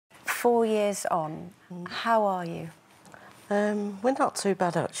4 years on, how are you? We're not too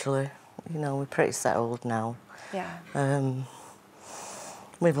bad, actually. You know, we're pretty settled now. Yeah.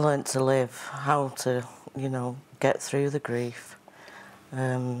 We've learnt to live, how to, you know, get through the grief.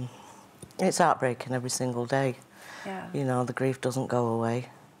 It's heartbreaking every single day. Yeah. You know, the grief doesn't go away,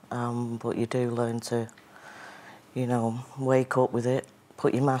 but you do learn to, you know, wake up with it,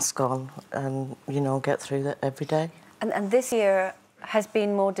 put your mask on and, you know, get through that every day. And this year has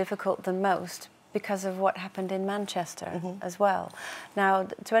been more difficult than most because of what happened in Manchester as well. Now,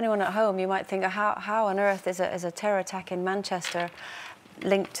 to anyone at home, you might think, how on earth is a terror attack in Manchester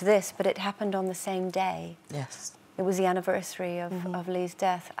linked to this? But it happened on the same day. Yes. It was the anniversary of Lee's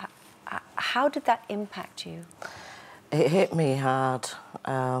death. How did that impact you? It hit me hard.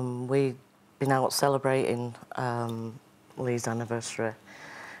 We'd been out celebrating Lee's anniversary.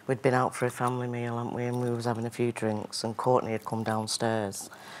 We'd been out for a family meal, hadn't we, and we was having a few drinks, and Courtney had come downstairs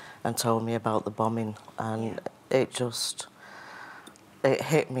and told me about the bombing, and it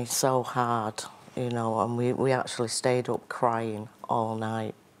hit me so hard, you know, and we actually stayed up crying all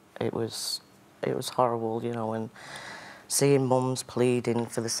night. It was horrible, you know, and seeing mums pleading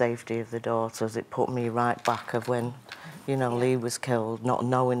for the safety of the daughters, it put me right back of when, you know, Lee was killed, not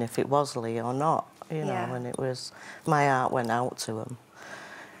knowing if it was Lee or not, you know, and it was, my heart went out to him.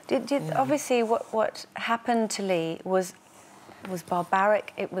 Obviously, what happened to Lee was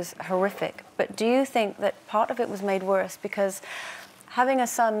barbaric, it was horrific, but do you think that part of it was made worse because having a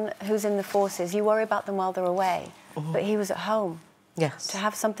son who's in the forces, you worry about them while they're away, but he was at home? Yes. To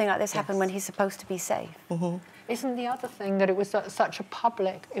have something like this happen when he's supposed to be safe. Isn't the other thing that it was such a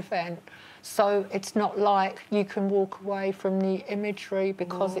public event, so it's not like you can walk away from the imagery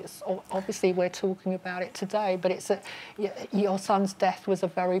because it's obviously we're talking about it today, but it's your son's death was a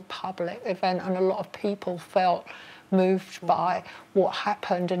very public event, and a lot of people felt moved by what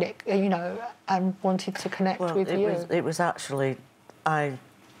happened, and it, you know, and wanted to connect with you. It was actually, I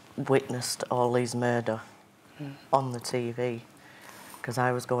witnessed Lee's murder on the TV. Because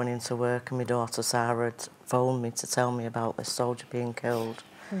I was going into work and my daughter Sarah had phoned me to tell me about this soldier being killed.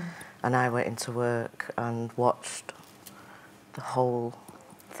 And I went into work and watched the whole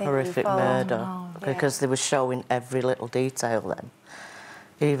horrific murder because they were showing every little detail then.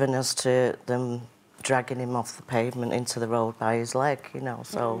 Even as to them dragging him off the pavement into the road by his leg, you know.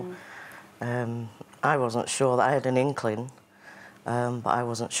 So I wasn't sure, that I had an inkling, but I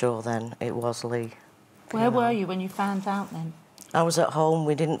wasn't sure then it was Lee. Where were you when you found out then? I was at home.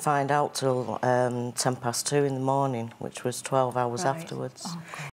 We didn't find out till 2:10 in the morning, which was 12 hours afterwards. Oh,